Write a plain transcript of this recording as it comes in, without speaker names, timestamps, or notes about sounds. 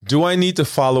Do I need to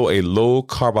follow a low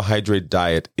carbohydrate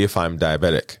diet if I'm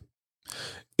diabetic?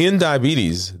 In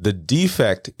diabetes, the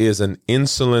defect is an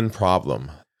insulin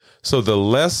problem. So the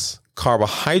less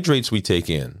carbohydrates we take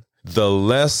in, the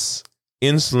less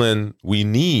insulin we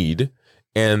need,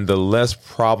 and the less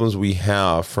problems we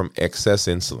have from excess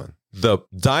insulin. The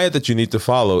diet that you need to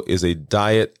follow is a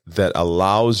diet that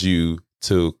allows you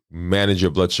to manage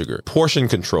your blood sugar. Portion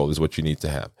control is what you need to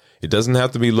have. It doesn't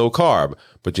have to be low carb,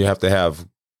 but you have to have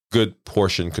good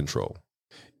portion control.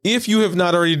 If you have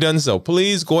not already done so,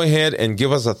 please go ahead and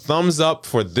give us a thumbs up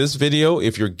for this video.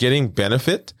 If you're getting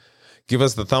benefit, give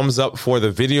us the thumbs up for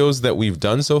the videos that we've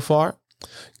done so far.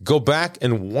 Go back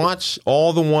and watch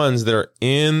all the ones that are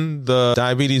in the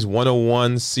Diabetes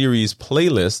 101 series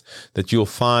playlist that you'll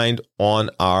find on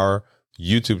our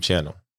YouTube channel.